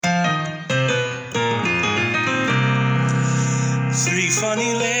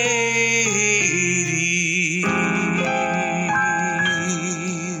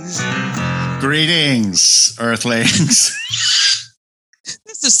Greetings, Earthlings.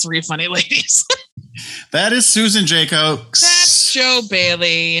 This is Three Funny Ladies. That is Susan Jacobs. That's Joe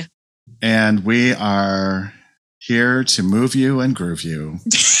Bailey. And we are here to move you and groove you.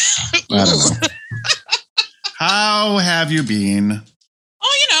 I don't know. How have you been?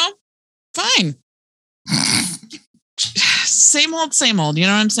 Oh, fine. Same old, you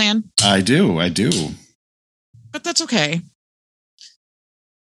know what I'm saying? I do. But that's okay.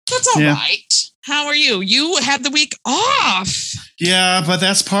 That's all right. How are you? You had the week off. Yeah, but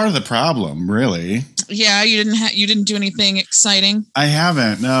that's part of the problem, really. Yeah, you didn't do anything exciting. I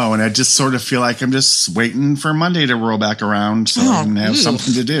haven't, no, and I just sort of feel like I'm just waiting for Monday to roll back around so I can have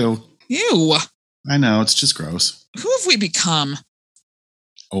something to do. Ew. I know, it's just gross. Who have we become?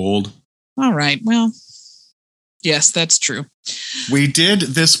 Old. All right. Well, yes, that's true. We did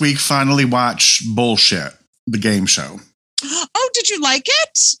this week finally watch Bullshit, the game show. Oh, did you like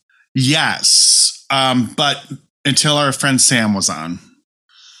it? Yes. But until our friend Sam was on.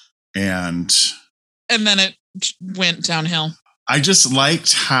 And then it went downhill. I just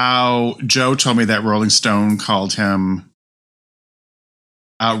liked how Joe told me that Rolling Stone called him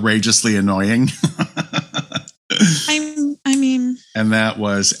outrageously annoying. I mean. And that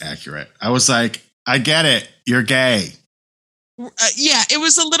was accurate. I was like, I get it. You're gay. Yeah,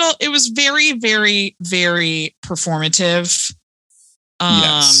 it was very, very, very performative.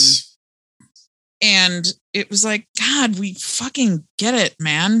 Yes. And it was like, God, we fucking get it,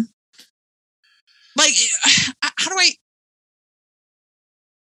 man. Like, how do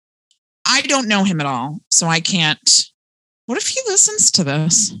I don't know him at all, so I can't. What if he listens to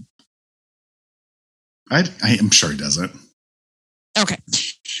this? I am sure he doesn't. Okay.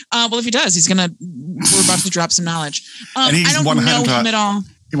 Well, if he does, we're about to drop some knowledge. And I don't know him at all.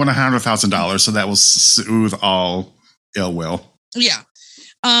 He won $100,000, so that will soothe all ill will. Yeah.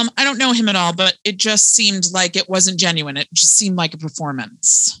 I don't know him at all, but it just seemed like it wasn't genuine. It just seemed like a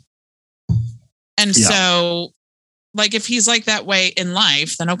performance. And so, like, if he's like that way in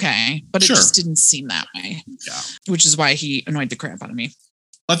life, then okay. But it just didn't seem that way. Yeah. Which is why he annoyed the crap out of me.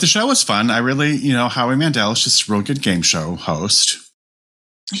 But the show was fun. I really, Howie Mandel is just a real good game show host.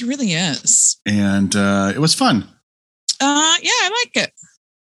 He really is. And it was fun. Yeah, I like it.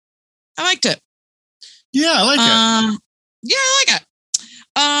 I liked it. Yeah, I like it. Yeah, I like it.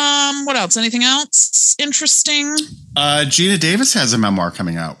 What else? Anything else interesting? Gina Davis has a memoir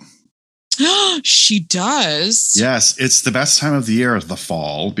coming out. She does. Yes, it's the best time of the year, the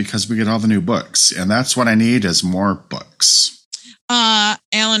fall, because we get all the new books. And that's what I need is more books.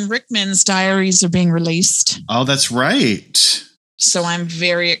 Alan Rickman's diaries are being released. Oh, that's right. So I'm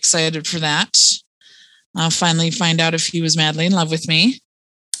very excited for that. I'll finally find out if he was madly in love with me.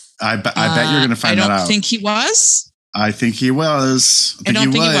 I bet you're going to find that out. I don't think he was. I think he was. I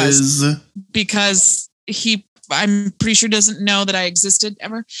don't think he was. Because I'm pretty sure doesn't know that I existed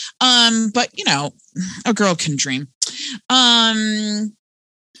ever. But a girl can dream. Yeah.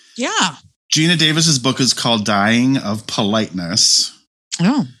 Gina Davis's book is called Dying of Politeness.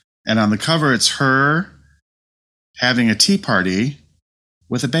 Oh. And on the cover, it's her having a tea party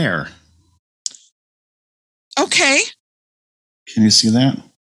with a bear. Okay. Can you see that?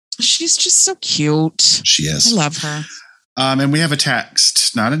 She's just so cute. She is. I love her. And we have a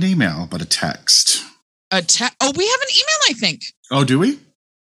text, not an email, but a text. We have an email, I think. Oh, do we?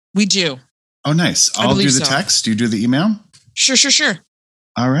 We do. Oh, nice. I'll do the text. Do you do the email? Sure.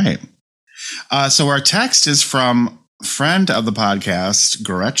 All right. So our text is from friend of the podcast,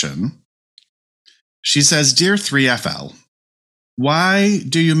 Gretchen. She says, Dear 3FL, why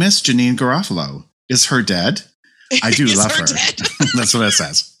do you miss Janine Garofalo? Is her dead? I do love her. That's what it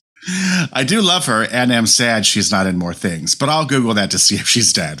says. I do love her and am sad she's not in more things, but I'll Google that to see if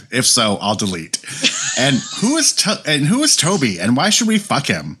she's dead. If so, I'll delete. And who is Toby and why should we fuck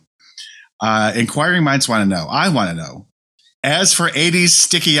him? Inquiring minds want to know. I want to know. As for 80s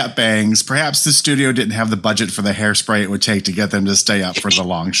sticky up bangs, perhaps the studio didn't have the budget for the hairspray it would take to get them to stay up for the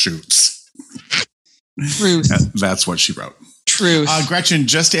long shoots. Truth. That's what she wrote. Truth. Gretchen,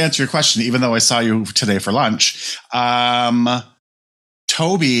 just to answer your question, even though I saw you today for lunch,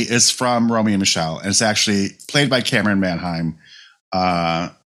 Toby is from Romeo and Michelle, and it's actually played by Cameron Manheim,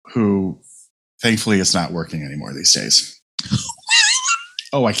 who thankfully is not working anymore these days.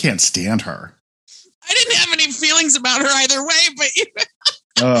 Oh, I can't stand her. I didn't have any feelings about her either way, but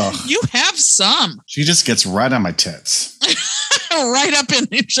you have some. She just gets right on my tits. Right up in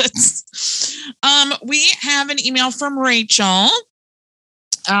the tits. We have an email from Rachel.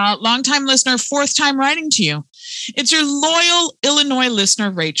 Longtime listener, fourth time writing to you. It's your loyal Illinois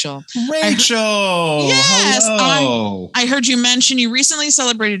listener, Rachel. Rachel, yes, hello. I heard you mention you recently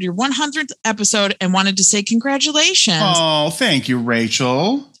celebrated your 100th episode and wanted to say congratulations. Oh, thank you,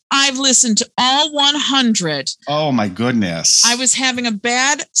 Rachel. I've listened to all 100. Oh, my goodness. I was having a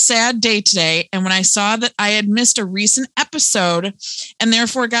bad, sad day today. And when I saw that I had missed a recent episode and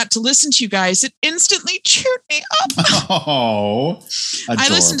therefore got to listen to you guys, it instantly cheered me up. Oh, adorable. I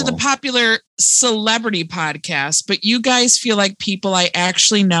listen to the popular celebrity podcast, but you guys feel like people I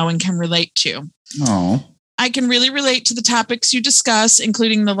actually know and can relate to. Oh. I can really relate to the topics you discuss,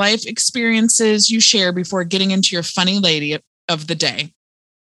 including the life experiences you share before getting into your funny lady of the day.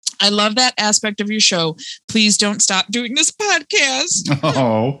 I love that aspect of your show. Please don't stop doing this podcast.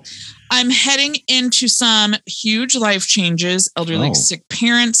 Oh. I'm heading into some huge life changes, elderly sick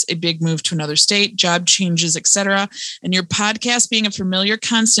parents, a big move to another state, job changes, etc. And your podcast being a familiar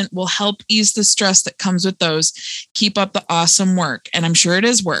constant will help ease the stress that comes with those. Keep up the awesome work. And I'm sure it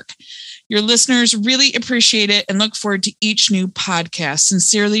is work. Your listeners really appreciate it and look forward to each new podcast.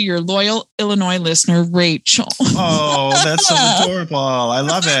 Sincerely, your loyal Illinois listener, Rachel. Oh, that's so adorable. I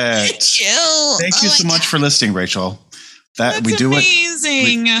love it. Thank you. Thank you so much for listening, Rachel. That's we do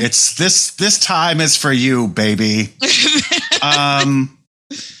amazing. It's this time is for you, baby.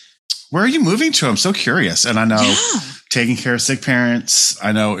 Where are you moving to? I'm so curious. And I know taking care of sick parents,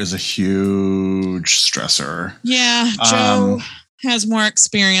 I know, is a huge stressor. Yeah, Joe has more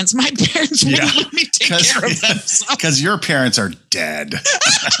experience. My parents wouldn't let me take care of them. Because your parents are dead.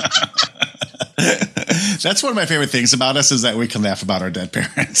 That's one of my favorite things about us is that we can laugh about our dead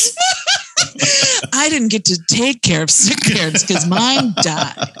parents. I didn't get to take care of sick parents because mine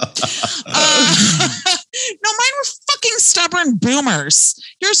died. No, mine were fucking stubborn boomers.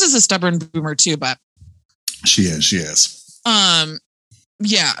 Yours is a stubborn boomer too, but she is.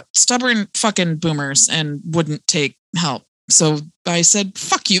 Yeah, stubborn fucking boomers and wouldn't take help. So I said,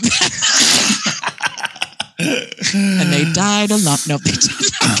 fuck you then. And they died alone. No, they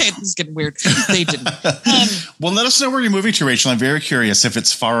didn't. Okay, this is getting weird. They didn't. Well, let us know where you're moving to, Rachel. I'm very curious if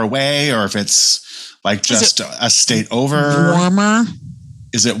it's far away or if it's like just a state over. Warmer?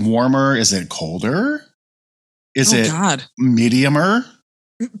 Is it warmer? Is it colder? Is it God. Mediumer?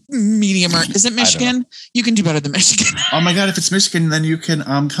 Mediumer. Is it Michigan? You can do better than Michigan. Oh my God. If it's Michigan, then you can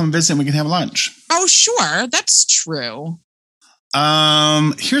come visit and we can have lunch. Oh, sure. That's true.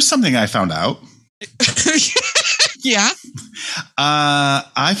 Here's something I found out. Yeah.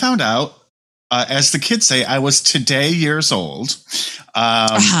 I found out, as the kids say, I was today years old.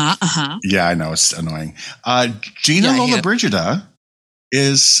 Yeah, I know it's annoying. Gina Lollobrigida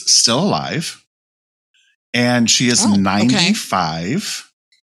is still alive, and she is 95, okay.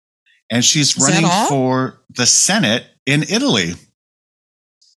 And she's running for the Senate in Italy.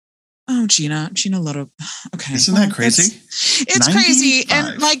 Oh, Gina Lotto. Okay. Isn't that crazy? It's 95. Crazy.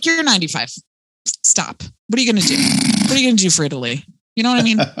 And like, you're 95. Stop. What are you going to do? What are you going to do for Italy? You know what I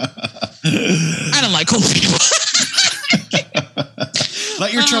mean? I don't like old people.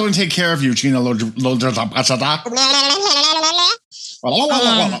 Let your children take care of you, Gina Lollobrigida.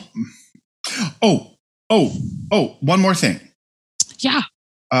 Oh, one more thing. Yeah.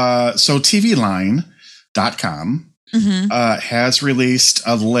 So TVLine.com has released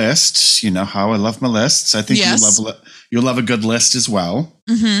a list. You know how I love my lists. I think you'll love a good list as well.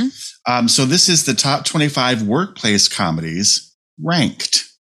 Mm-hmm. So this is the top 25 workplace comedies ranked.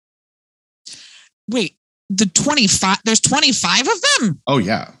 Wait, the 25? There's 25 of them? Oh,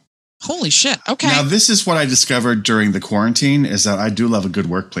 yeah. Holy shit. Okay. Now, this is what I discovered during the quarantine is that I do love a good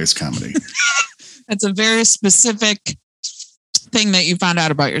workplace comedy. That's a very specific thing that you found out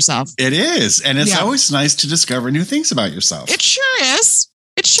about yourself. It is. And it's always nice to discover new things about yourself. It sure is.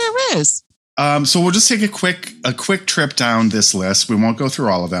 It sure is. So we'll just take a quick trip down this list. We won't go through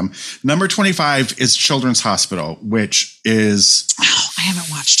all of them. Number 25 is Children's Hospital, which is I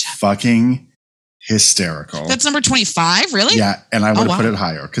haven't watched it. Fucking hysterical. That's number 25, really? Yeah, and I would have put it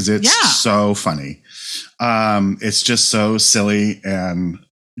higher because it's so funny. It's just so silly and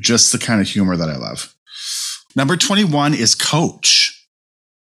just the kind of humor that I love. Number 21 is Coach.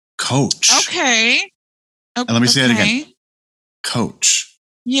 Okay. And let me say it again. Coach.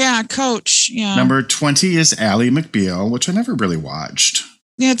 Yeah, Coach. Yeah. Number 20 is Ally McBeal, which I never really watched.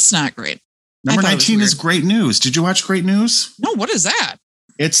 It's not great. Number 19 is Great News. Did you watch Great News? No, what is that?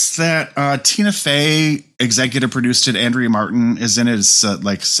 It's that Tina Fey executive produced it. Andrea Martin is in it. It's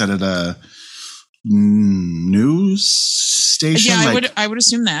set at a news station. Yeah, I would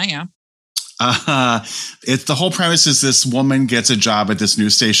assume that. Yeah. It's the whole premise is this woman gets a job at this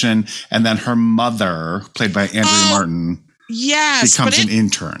news station, and then her mother, played by Andrea Martin. Yes, becomes an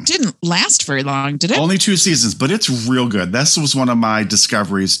intern. Didn't last very long, did it? Only 2 seasons, but it's real good. This was one of my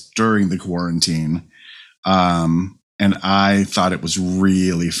discoveries during the quarantine. And I thought it was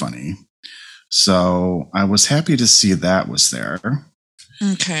really funny. So I was happy to see that was there.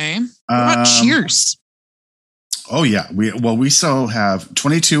 Okay. What about Cheers? Oh, yeah. We still have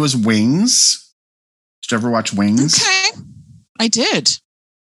 22 is Wings. Did you ever watch Wings? Okay. I did.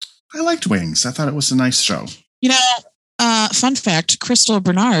 I liked Wings. I thought it was a nice show. You know, fun fact, Crystal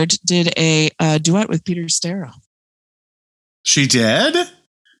Bernard did a duet with Peter Cetera. She did?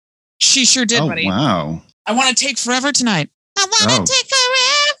 She sure did, buddy. Wow. I want to take forever tonight. I want to take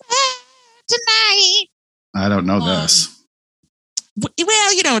forever tonight. I don't know this.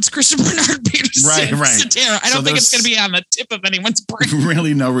 Well, you know, it's Crystal Bernard, Peter right. Cetera. I don't think it's going to be on the tip of anyone's brain.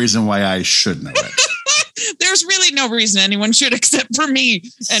 Really no reason why I should know it. There's really no reason anyone should except for me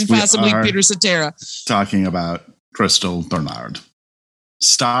and possibly Peter Cetera. Talking about Crystal Bernard,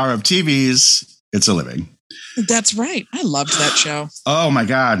 star of TV's It's a Living. That's right. I loved that show. Oh my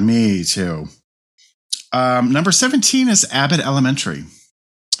God, me too. Number 17 is Abbott Elementary.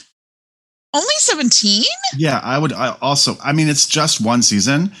 Only 17? Yeah, I mean, it's just one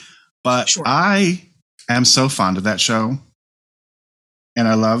season, but sure. I am so fond of that show. And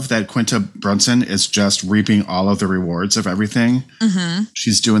I love that Quinta Brunson is just reaping all of the rewards of everything. Mm-hmm.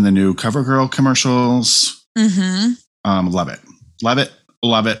 She's doing the new CoverGirl commercials. Mm-hmm. Love it. Love it.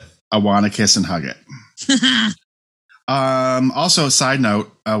 Love it. I want to kiss and hug it. Also, a side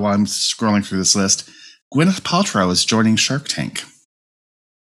note, while I'm scrolling through this list, Gwyneth Paltrow is joining Shark Tank.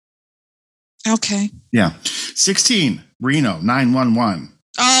 Okay. Yeah. 16, Reno 911.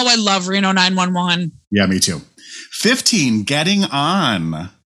 Oh, I love Reno 911. Yeah, me too. 15, Getting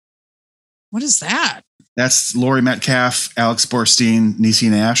On. What is that? That's Laurie Metcalf, Alex Borstein, Niecy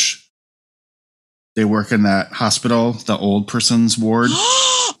Nash. They work in that hospital, the old person's ward.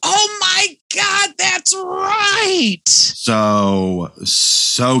 Oh my God, that's right. So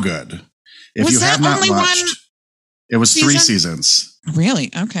good. If you have not watched, it was 3 seasons. Really?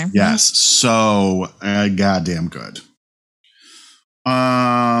 Okay. Yes. So goddamn good.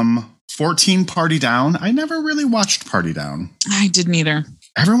 14, Party Down. I never really watched Party Down. I didn't either.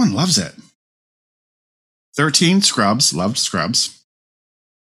 Everyone loves it. 13, Scrubs. Loved Scrubs.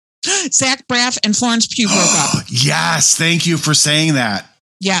 Zach Braff and Florence Pugh broke up. Yes. Thank you for saying that.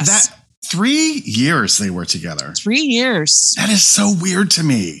 Yes. That 3 years they were together. 3 years. That is so weird to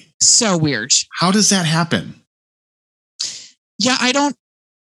me. So weird. How does that happen? Yeah, I don't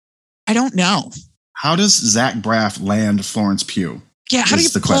know. How does Zach Braff land Florence Pugh? Yeah, how do you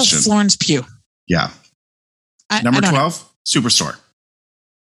pull Florence Pugh? Yeah. Number 12, Superstore.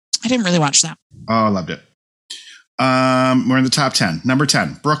 I didn't really watch that. Oh, I loved it. We're in the top 10. Number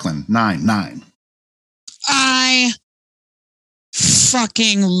 10, Brooklyn Nine-Nine. I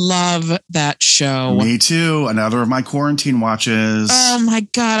fucking love that show. Me too. Another of my quarantine watches. Oh my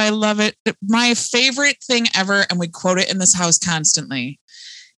God, I love it. My favorite thing ever, and we quote it in this house constantly,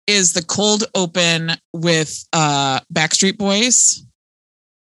 is the cold open with Backstreet Boys,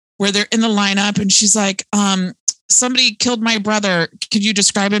 where they're in the lineup and she's like, somebody killed my brother. Could you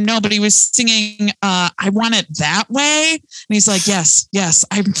describe him? No, but he was singing, I Want It That Way. And he's like, yes,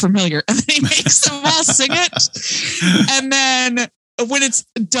 I'm familiar. And then he makes them all sing it. And then when it's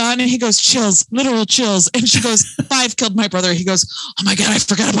done, he goes, chills, literal chills. And she goes, 5 killed my brother. He goes, oh my God, I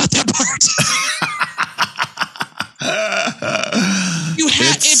forgot about that part.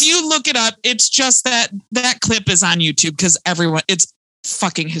 If you look it up, it's just that clip is on YouTube because it's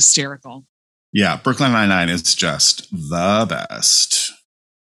fucking hysterical. Yeah, Brooklyn Nine-Nine is just the best.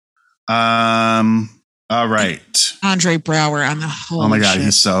 All right. Andre Braugher on the whole. Oh my God,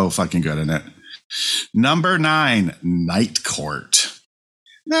 he's so fucking good in it. Number 9, Night Court.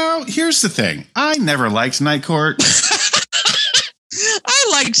 Now, here's the thing. I never liked Night Court. I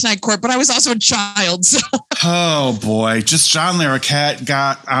liked Night Court, but I was also a child. So. Oh boy, just John Larroquette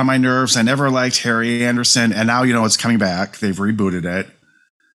got on my nerves. I never liked Harry Anderson, and now it's coming back. They've rebooted it.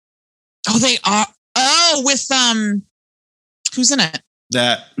 Oh, they are. Oh, with who's in it?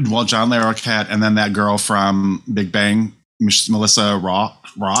 John Larroquette, and then that girl from Big Bang, Melissa Roach.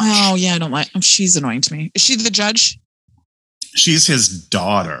 Oh yeah, I don't like. She's annoying to me. Is she the judge? She's his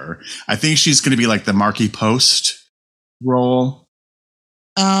daughter. I think she's going to be like the Marky Post role.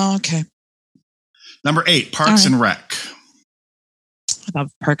 Oh, okay. Number 8, Parks and Rec. I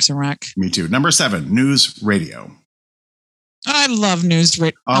love Parks and Rec. Me too. Number 7, News Radio. I love News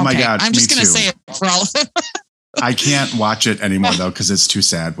Radio. Oh my God. I'm just going to say it for all of them. I can't watch it anymore though, because it's too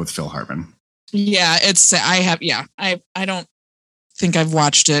sad with Phil Hartman. Yeah, I don't think I've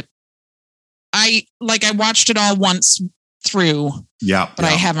watched it. I watched it all once through. Yeah. But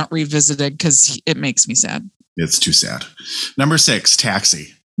I haven't revisited because it makes me sad. It's too sad. Number 6,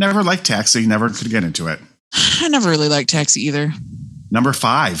 Taxi. Never liked Taxi. Never could get into it. I never really liked Taxi either. Number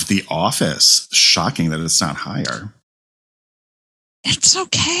 5, The Office. Shocking that it's not higher. It's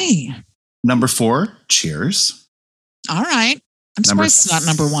okay. Number 4, Cheers. All right. I'm surprised it's not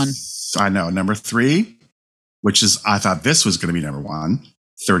number 1. I know. Number 3, which is, I thought this was going to be number 1,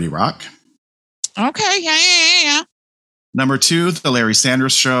 30 Rock. Okay. Yeah. Number 2, The Larry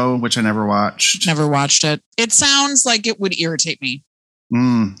Sanders Show, which I never watched. Never watched it. It sounds like it would irritate me.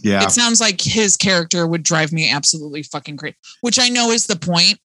 Yeah. It sounds like his character would drive me absolutely fucking crazy, which I know is the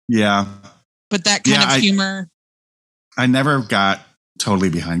point. Yeah. But that kind of humor. I never got totally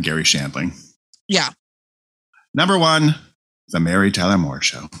behind Gary Shandling. Yeah. Number 1, The Mary Tyler Moore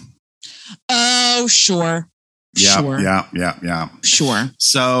Show. Oh, sure. Yeah, sure. Yeah. Sure.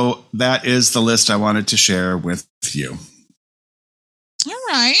 So that is the list I wanted to share with you. All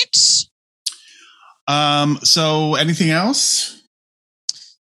right. So anything else?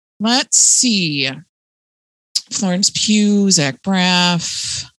 Let's see. Florence Pugh, Zach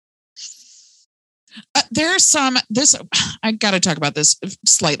Braff. There's some, I got to talk about this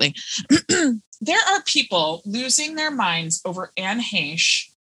slightly. There are people losing their minds over Anne Heche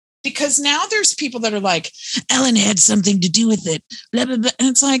because now there's people that are like, Ellen had something to do with it. Blah, blah, blah. And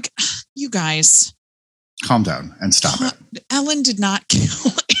it's like, you guys. Calm down and stop it. Ellen did not kill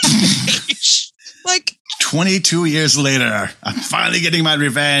Anne Heche. Like, 22 years later, I'm finally getting my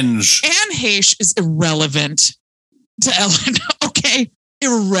revenge. Anne Heche is irrelevant to Ellen. Okay.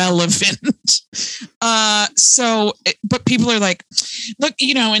 Irrelevant. But people are like, look,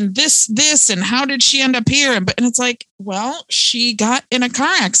 and this, and how did she end up here? And it's like, well, she got in a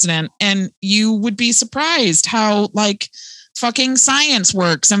car accident, and you would be surprised how like fucking science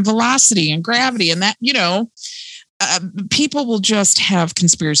works and velocity and gravity and that, people will just have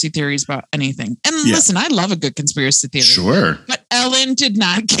conspiracy theories about anything. And listen, I love a good conspiracy theory. Sure. But Ellen did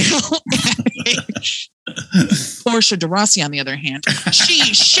not kill Anne Heche. Portia de Rossi, on the other hand,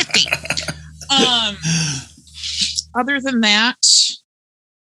 she's shifty. Other than that,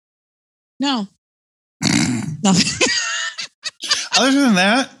 no. Nothing. Other than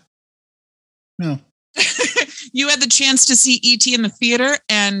that, no. You had the chance to see E.T. in the theater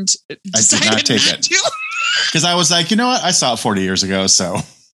and decided I did not take it. Because I was like, you know what? I saw it 40 years ago, so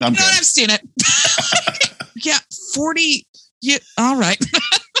I'm good. I've seen it. Yeah, 40. Yeah, all right.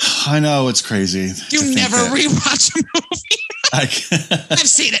 I know, it's crazy. You never rewatch a movie. I've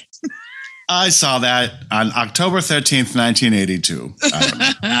seen it. I saw that on October 13th, 1982. I don't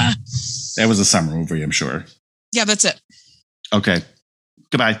know. It was a summer movie, I'm sure. Yeah, that's it. Okay.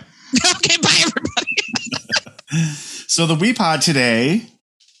 Goodbye. Okay, bye, everybody. So the Wee Pod today,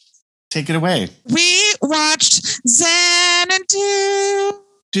 take it away. We watched Xanadu.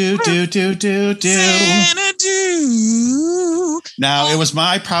 Do. Xanadu. Now, it was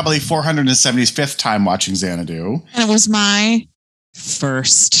my probably 475th time watching Xanadu. And it was my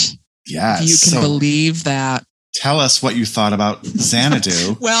first. Yes. You can believe that. Tell us what you thought about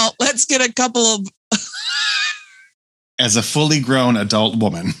Xanadu. Well, let's get a couple of... As a fully grown adult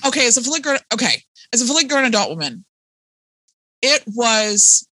woman. Okay, as a fully grown adult woman,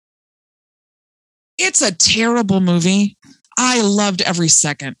 it's a terrible movie. I loved every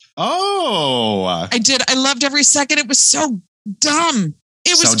second. Oh. I did. I loved every second. It was so dumb.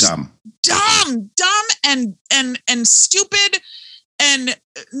 It was so dumb. Dumb and stupid and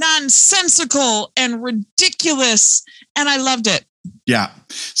nonsensical and ridiculous. And I loved it. Yeah.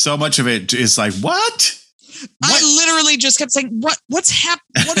 So much of it is like, what? I literally just kept saying, what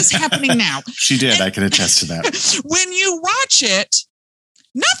is happening now? She did. I can attest to that. When you watch it,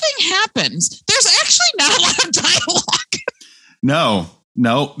 nothing happens. There's actually not a lot of dialogue.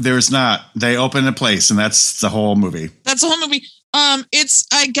 No, there's not. They open a place, and that's the whole movie. That's the whole movie. It's,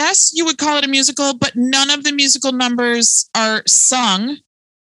 I guess you would call it a musical, but none of the musical numbers are sung.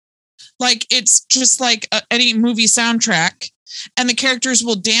 Like, it's just like any movie soundtrack, and the characters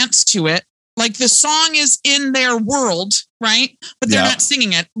will dance to it. Like, the song is in their world, right? But they're not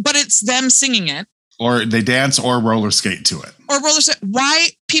singing it, but it's them singing it. Or they dance or roller skate to it. Why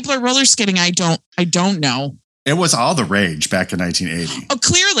people are roller skating, I don't know. It was all the rage back in 1980. Oh,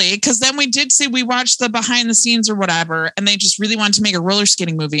 clearly, because then we watched the behind the scenes or whatever, and they just really wanted to make a roller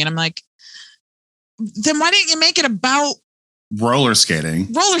skating movie. And I'm like, then why didn't you make it about roller skating?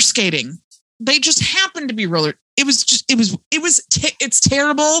 They just happened to be it's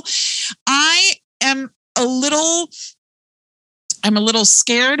terrible. I'm a little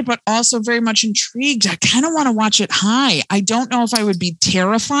scared, but also very much intrigued. I kind of want to watch it high. I don't know if I would be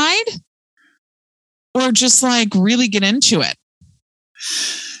terrified. or just like really get into it?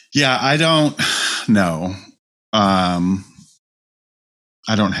 Yeah, I don't know. I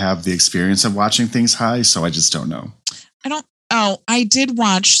don't have the experience of watching things high, so I just don't know. I did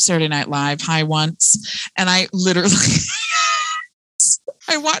watch Saturday Night Live high once, and I literally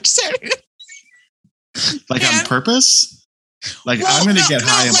I watched Saturday Night. Like on purpose? Like, I'm going to get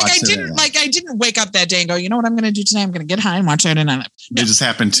high and watch Saturday Night. I didn't wake up that day and go, you know what I'm going to do today? I'm going to get high and watch Saturday Night Live. They just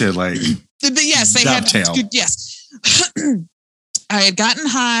happened to like yes, they dovetail. had yes. I had gotten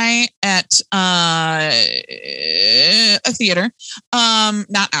high at a theater,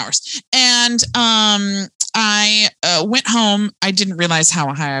 not ours. And I went home. I didn't realize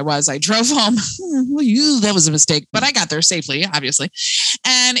how high I was. I drove home. That was a mistake, but I got there safely, obviously.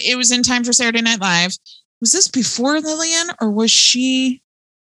 And it was in time for Saturday Night Live. Was this before Lillian, or was she?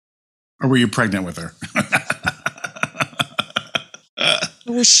 Or were you pregnant with her?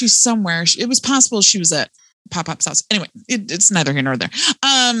 Or was she somewhere? It was possible she was at Pop-Pop's house. Anyway, it's neither here nor there.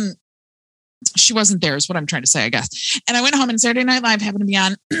 She wasn't there is what I'm trying to say, I guess. And I went home and Saturday Night Live happened to be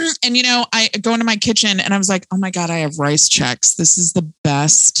on. And, you know, I go into my kitchen and I was like, oh my God, I have rice checks. This is the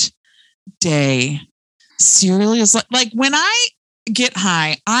best day. Cereal is like when I get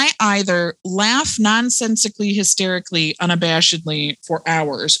high, I either laugh nonsensically, hysterically, unabashedly for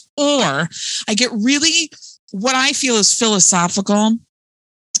hours, or I get really what I feel is philosophical.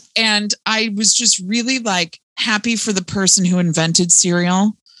 And I was just really like happy for the person who invented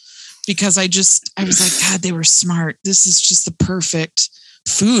cereal, because I was like, God, they were smart. This is just the perfect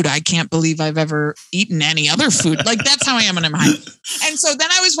food. I can't believe I've ever eaten any other food. Like, that's how I am when I'm high. And so then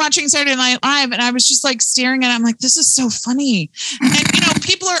I was watching Saturday Night Live and I was just like staring at it. I'm like, this is so funny. And, you know,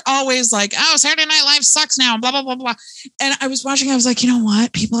 people are always like, oh, Saturday Night Live sucks now, blah, blah, blah, blah. And I was watching, I was like, you know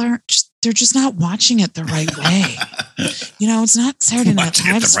what? People they're just not watching it the right way. You know, it's not Saturday Night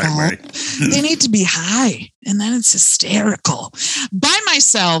Live's fault. They need to be high, and then it's hysterical. By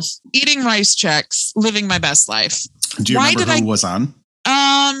myself, eating rice checks, living my best life. Do you remember who was on?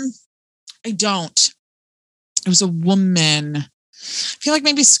 I don't. It was a woman. I feel like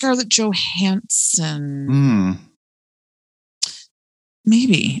maybe Scarlett Johansson.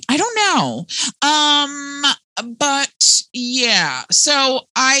 Maybe. I don't know. But yeah. So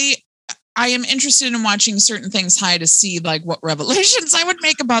I am interested in watching certain things high to see like what revelations I would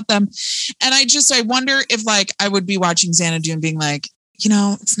make about them. And I wonder if like I would be watching Xanadu and being like, you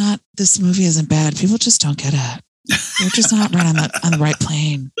know, this movie isn't bad. People just don't get it. They're just not right on the right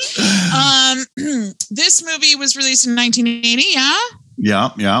plane. This movie was released in 1980.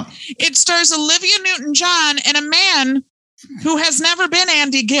 Yeah. It stars Olivia Newton-John and a man who has never been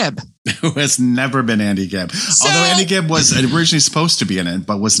Andy Gibb. Although Andy Gibb was originally supposed to be in it,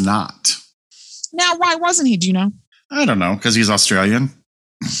 but was not. Now, why wasn't he? Do you know? I don't know, because he's Australian.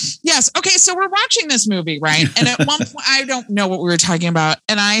 Yes. Okay. So we're watching this movie, right? And at one point, I don't know what we were talking about.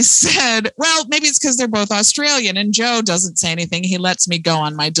 And I said, well, maybe it's because they're both Australian. And Joe doesn't say anything. He lets me go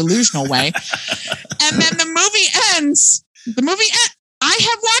on my delusional way. And then the movie ends. I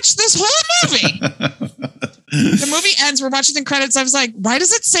have watched this whole movie. The movie ends. We're watching the credits. I was like, why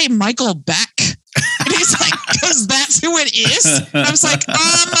does it say Michael Beck? And he's like, because that's who it is. And I was like,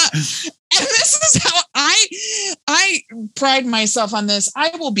 and this is how I pride myself on this.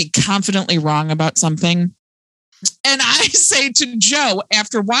 I will be confidently wrong about something. And I say to Joe,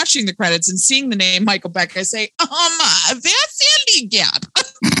 after watching the credits and seeing the name Michael Beck, I say, that's Andy Gibb.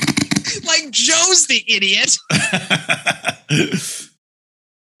 Like, Joe's the idiot. And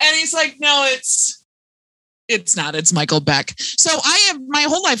he's like, no, it's not. It's Michael Beck. So my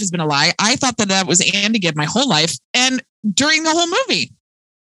whole life has been a lie. I thought that was Andy Gibb my whole life. And during the whole movie,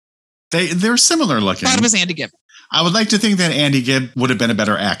 they're similar looking. I thought it was Andy Gibb. I would like to think that Andy Gibb would have been a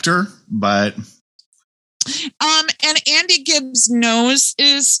better actor, but and Andy Gibb's nose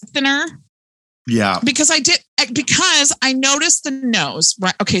is thinner. Yeah. Because I noticed the nose.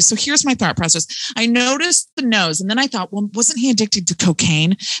 Right. Okay. So here's my thought process. I noticed the nose and then I thought, well, wasn't he addicted to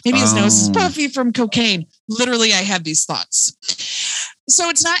cocaine? Maybe his nose is puffy from cocaine. Literally, I had these thoughts. So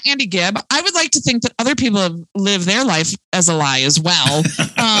it's not Andy Gibb. I would like to think that other people have lived their life as a lie as well. But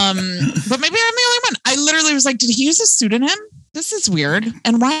maybe I'm the only one. I literally was like, did he use a pseudonym? This is weird.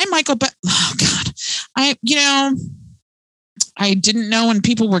 And why Michael Beck? Oh God. I didn't know when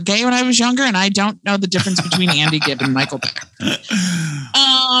people were gay when I was younger, and I don't know the difference between Andy Gibb and Michael Beck.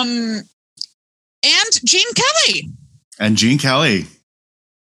 And Gene Kelly. And Gene Kelly,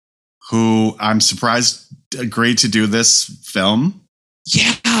 who I'm surprised agreed to do this film.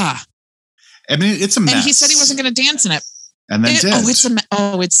 Yeah. I mean, it's a mess. And he said he wasn't going to dance in it. And then did.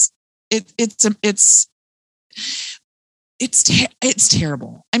 Oh, it's it's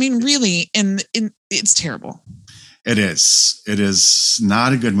terrible. I mean, really, it's terrible. It is. It is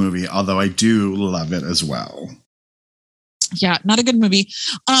not a good movie, although I do love it as well. Yeah, not a good movie.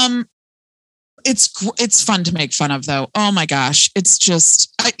 It's fun to make fun of, though. Oh my gosh, it's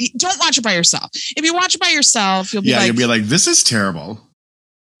just don't watch it by yourself. If you watch it by yourself, you'll be like, this is terrible.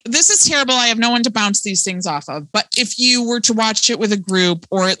 This is terrible. I have no one to bounce these things off of. But if you were to watch it with a group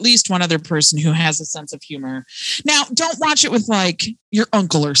or at least one other person who has a sense of humor, now don't watch it with like your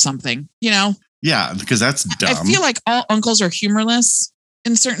uncle or something, you know? Yeah, because that's dumb. I feel like all uncles are humorless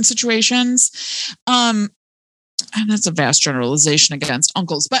in certain situations. And that's a vast generalization against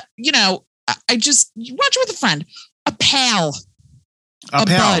uncles. But, you know, you watch it with a friend, a pal. A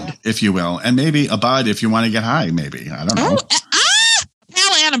pal, bud, if you will. And maybe a bud if you want to get high, maybe. I don't know.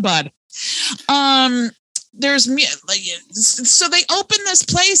 Pal and a bud. There's so they open this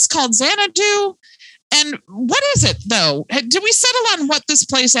place called Xanadu. And what is it, though? Did we settle on what this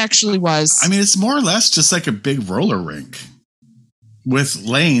place actually was? I mean, it's more or less just like a big roller rink with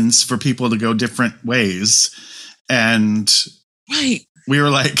lanes for people to go different ways. And right. We were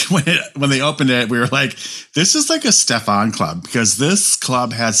like, when they opened it, we were like, this is like a Stefan club because this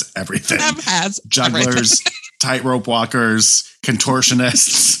club has everything. Jugglers, tightrope walkers,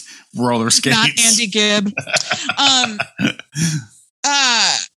 contortionists, roller skates. Not Andy Gibb.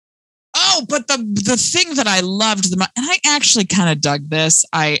 But the thing that I loved the most, and I actually kind of dug this,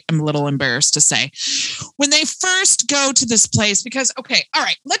 I am a little embarrassed to say, when they first go to this place, because, okay, all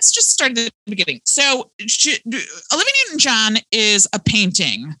right, let's just start at the beginning. So Olivia Newton-John is a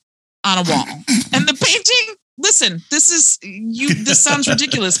painting on a wall. And the painting, listen, this sounds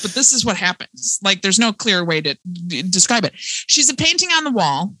ridiculous, but this is what happens. Like, there's no clear way to describe it. She's a painting on the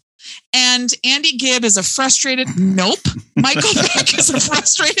wall. And Andy Gibb is a frustrated, Michael Beck is a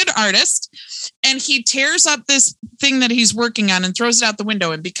frustrated artist. And he tears up this thing that he's working on and throws it out the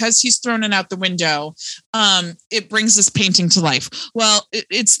window. And because he's thrown it out the window, it brings this painting to life. Well,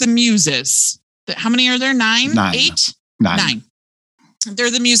 it's the muses. How many are there? Nine. 8? 9.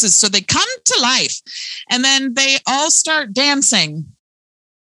 They're the muses. So they come to life. And then they all start dancing.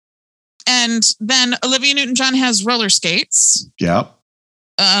 And then Olivia Newton-John has roller skates. Yep.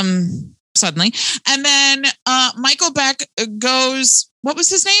 Suddenly. And then Michael Beck goes, what was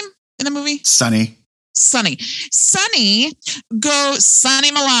his name in the movie? Sonny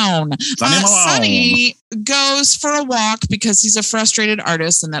Malone. Sonny goes for a walk because he's a frustrated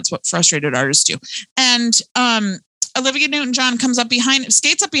artist, and that's what frustrated artists do. And Olivia Newton-John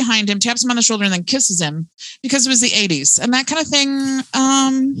skates up behind him, taps him on the shoulder, and then kisses him because it was the 80s. And that kind of thing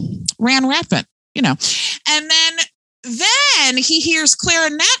ran rampant, you know. And then he hears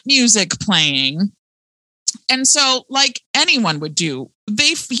clarinet music playing. And so, like anyone would do,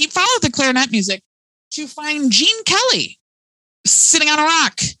 he followed the clarinet music to find Gene Kelly sitting on a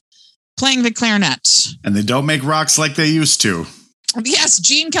rock playing the clarinet. And they don't make rocks like they used to. Yes,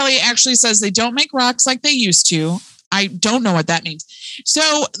 Gene Kelly actually says they don't make rocks like they used to. I don't know what that means.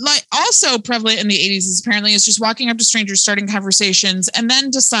 So, like, also prevalent in the 80s is just walking up to strangers, starting conversations, and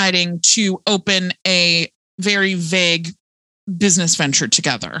then deciding to open a very vague business venture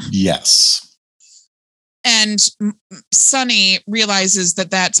together. Yes. And Sonny realizes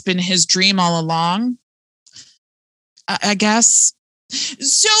that that's been his dream all along, I guess.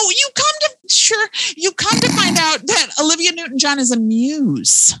 So you come to find out that Olivia Newton-John is a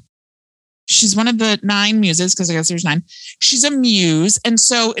muse. She's one of the 9 muses, because I guess there's 9. She's a muse. And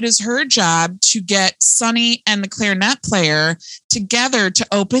so it is her job to get Sonny and the clarinet player together to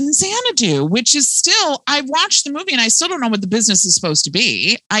open Xanadu, which is still, I watched the movie and I still don't know what the business is supposed to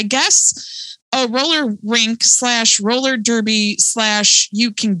be. I guess a roller rink / roller derby /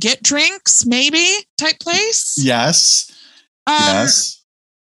 you can get drinks, maybe, type place. Yes. Yes.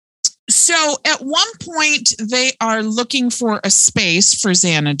 So at one point, they are looking for a space for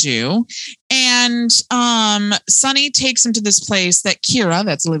Xanadu, and Sonny takes him to this place that Kira,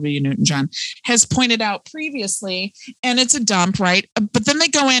 that's Olivia Newton-John, has pointed out previously, and it's a dump, right? But then they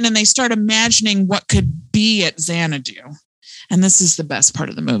go in and they start imagining what could be at Xanadu. And this is the best part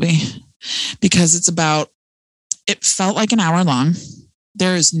of the movie, because it felt like an hour long.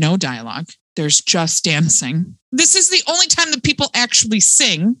 There is no dialogue. There's just dancing. This is the only time that people actually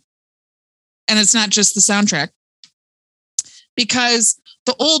sing. And it's not just the soundtrack, because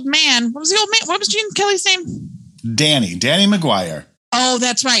the old man, what was Gene Kelly's name? Danny McGuire. Oh,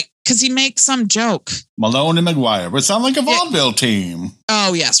 that's right. Because he makes some joke. Malone and McGuire, but sound like a vaudeville team.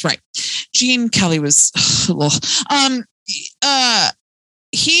 Oh, yes, right. Gene Kelly was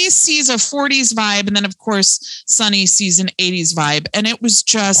he sees a 40s vibe, and then of course Sonny sees an 80s vibe, and it was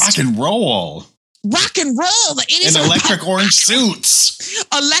just rock and roll. rock and roll. The 80s in electric orange suits.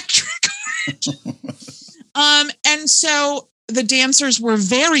 Electric orange. And so the dancers were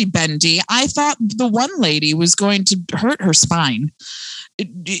very bendy. I thought the one lady was going to hurt her spine.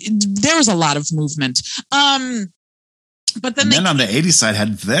 There was a lot of movement. But then men on the 80s side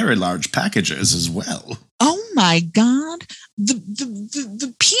had very large packages as well. Oh my God.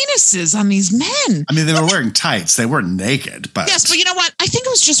 The penises on these men. I mean, they were wearing tights. They weren't naked, but yes, but you know what? I think it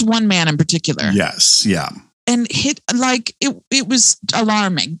was just one man in particular. Yes, yeah. And it was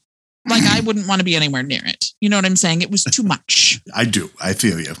alarming. Like I wouldn't want to be anywhere near it. You know what I'm saying? It was too much. I do. I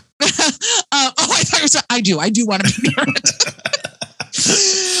feel you. I thought it was, I do want to be near it.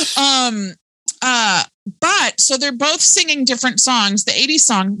 But so they're both singing different songs. The 80s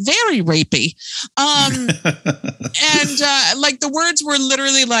song, very rapey. And like the words were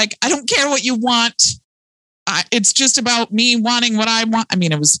literally like, I don't care what you want. It's just about me wanting what I want. I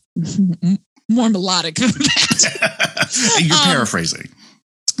mean, it was more melodic than that. You're paraphrasing.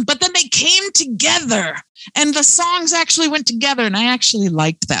 But then they came together and the songs actually went together. And I actually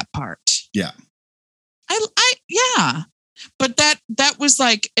liked that part. Yeah. Yeah. But that was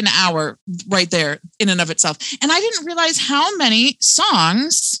like an hour right there in and of itself. And I didn't realize how many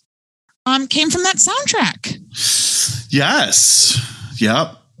songs came from that soundtrack. Yes.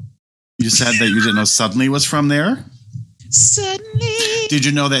 Yep. You said that you didn't know Suddenly was from there? Suddenly. Did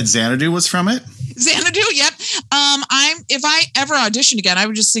you know that Xanadu was from it? Xanadu, yep. If I ever auditioned again, I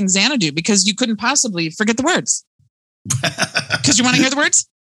would just sing Xanadu because you couldn't possibly forget the words. Because you want to hear the words?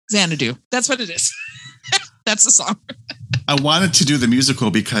 Xanadu. That's what it is. That's the song. I wanted to do the musical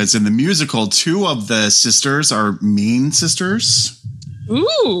because in the musical, two of the sisters are mean sisters.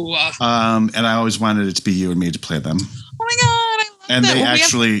 Ooh. And I always wanted it to be you and me to play them. Oh my God. I love and that. they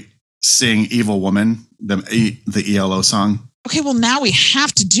actually sing Evil Woman, the ELO song. Okay, well, now we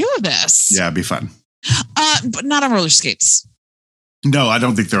have to do this. Yeah, it'd be fun. But not on roller skates. No, I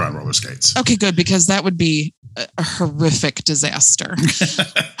don't think they're on roller skates. Okay, good, because that would be a horrific disaster. Yeah,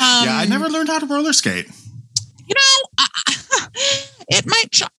 I never learned how to roller skate. You know, it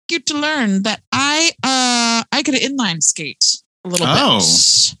might shock you to learn that I could inline skate a little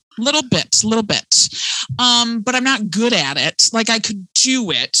bit. Little bit. But I'm not good at it. Like I could do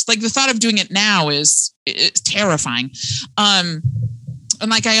it. Like the thought of doing it now is terrifying. And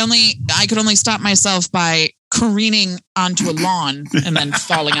like I could only stop myself by careening onto a lawn and then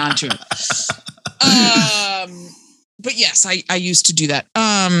falling onto it. But yes, I used to do that.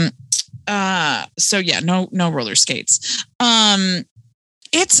 So yeah, no roller skates.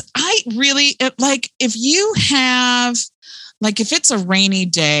 If you have, like, if it's a rainy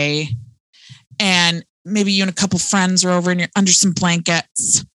day and maybe you and a couple friends are over and you're under some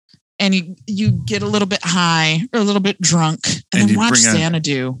blankets and you get a little bit high or a little bit drunk and then watch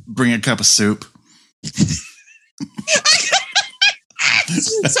Xanadu. Bring a cup of soup.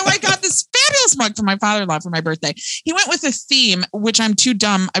 So I got this fabulous mug from my father-in-law for my birthday. He went with a theme, which I was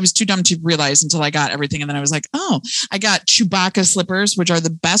too dumb to realize until I got everything. And then I was like, oh, I got Chewbacca slippers, which are the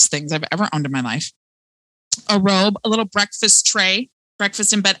best things I've ever owned in my life. A robe, a little breakfast tray,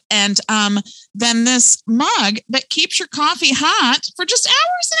 breakfast in bed, and then this mug that keeps your coffee hot for just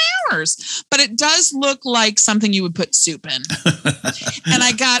hours and hours. But it does look like something you would put soup in. And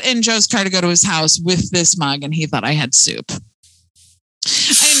I got in Joe's car to go to his house with this mug, and he thought I had soup.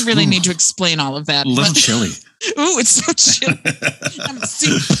 I didn't really need to explain all of that. A little chilly. Ooh, it's so chilly. I'm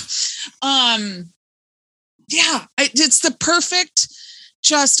soup. Yeah, it's the perfect.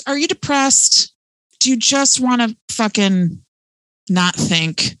 Just, are you depressed? Do you just want to fucking not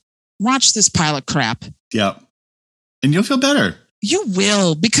think? Watch this pile of crap. Yep. And you'll feel better. You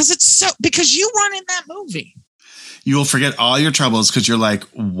will, because you weren't in that movie. You will forget all your troubles because you're like,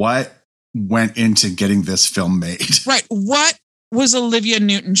 what went into getting this film made? Right. What was Olivia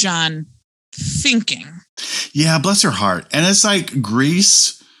Newton-John thinking? Yeah, bless her heart. And it's like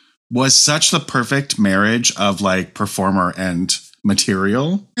Grease was such the perfect marriage of like performer and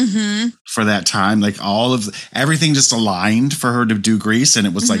material for that time. Like everything just aligned for her to do Grease, and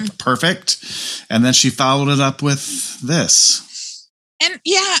it was like perfect. And then she followed it up with this. And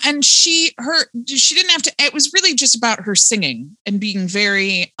yeah, and she didn't have to. It was really just about her singing and being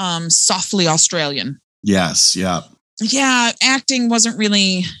very softly Australian. Yes. Yeah. Yeah, acting wasn't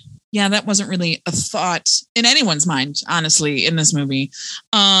really. Yeah, that wasn't really a thought in anyone's mind, honestly, in this movie.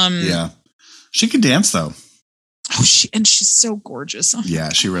 Yeah, she can dance though. Oh, she's so gorgeous. Yeah,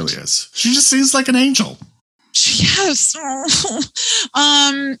 she really is. She just seems like an angel. Yes.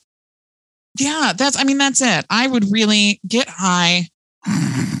 Yeah, that's it. I would really get high.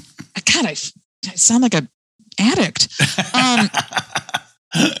 I sound like an addict.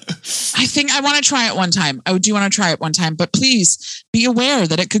 I think I want to try it one time. I do want to try it one time, but please be aware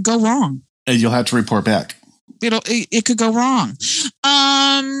that it could go wrong. And you'll have to report back. It could go wrong.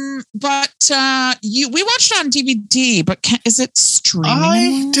 But we watched it on DVD, but is it streaming?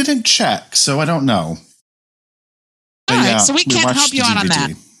 I didn't check, so I don't know. All right, so we can't help you out on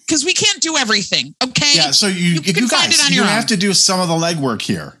that because we can't do everything. Okay. Yeah. So you have to do some of the legwork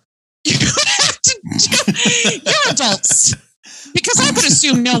here. You have to. You're adults. Because I would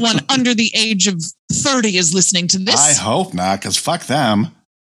assume no one under the age of 30 is listening to this. I hope not, because fuck them.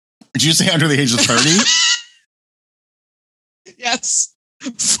 Did you say under the age of 30? Yes.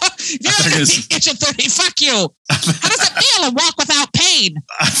 You're under the age of 30. Fuck you. How does it feel to walk without pain?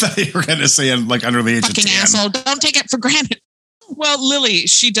 I thought you were going to say like under the age fucking of 10. Asshole. Don't take it for granted. Well, Lily,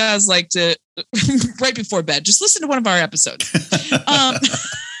 she does like to, right before bed, just listen to one of our episodes.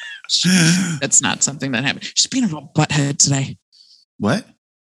 That's not something that happened. She's being a real butthead today. What?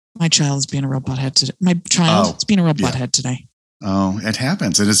 My child is being a real butthead today. My child is being a real butthead today. Oh, it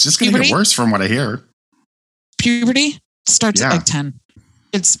happens. And it's just going to get worse from what I hear. Puberty starts at like 10.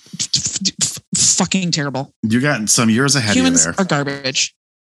 It's fucking terrible. You got some years ahead Humans of you there. Are garbage.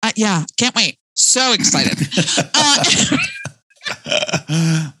 Yeah, can't wait. So excited.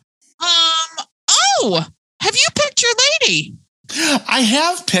 Oh, have you picked your lady? I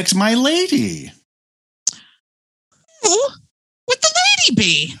have picked my lady. Who would the lady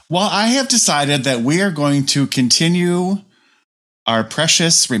be? Well, I have decided that we are going to continue our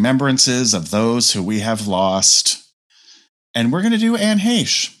precious remembrances of those who we have lost. And we're going to do Anne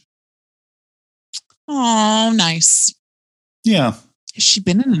Heche. Oh, nice. Yeah. Has she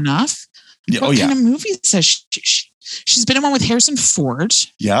been in enough? Yeah. What kind of movies has she's been in one with Harrison Ford?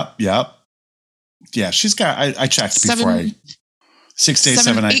 Yep. Yeah, she's got, I checked before 6 days,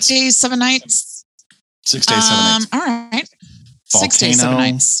 7 nights. 8 days, 7 nights. 6 days, 7 nights. All right. Volcano. 6 days, 7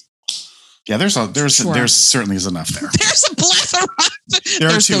 nights. Yeah, there certainly is enough there. There's a plethora. There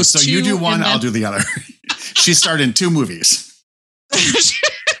are two. So you do one, I'll do the other. She starred in 2 movies.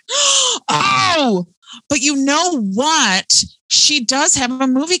 Oh, but you know what? She does have a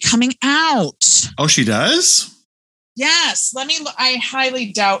movie coming out. Oh, she does? Yes. I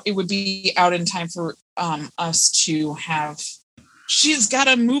highly doubt it would be out in time for us to have. She's got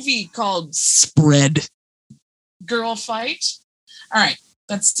a movie called Spread. Girl Fight. All right.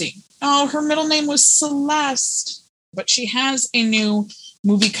 Let's see. Oh, her middle name was Celeste, but she has a new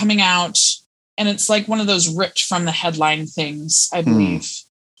movie coming out, and it's like one of those ripped from the headline things, I believe.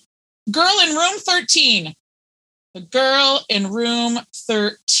 Girl in Room 13. The Girl in Room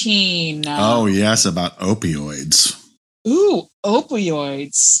 13. Oh, yes, about opioids. Ooh,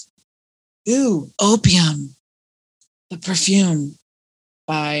 opioids. Ooh, opium. The perfume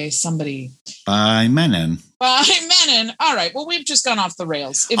by somebody. By Menon. All right. Well, we've just gone off the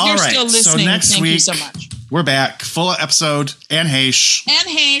rails. If all you're right. still listening, thank you so much. We're back. Full episode. Anne Heche.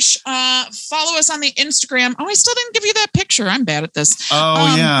 Follow us on the Instagram. Oh, I still didn't give you that picture. I'm bad at this.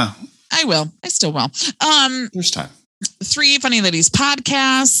 Oh, yeah. I will. I still will. There's time. 3 Funny Ladies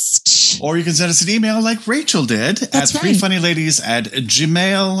podcast. Or you can send us an email like Rachel did. That's at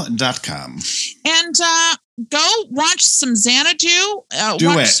 3funnyladies@gmail.com. And go watch some Xanadu.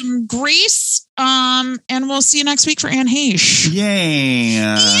 Watch some Grease. And we'll see you next week for Anne Heche. Yay.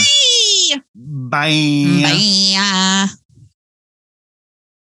 Yay. Bye. Bye.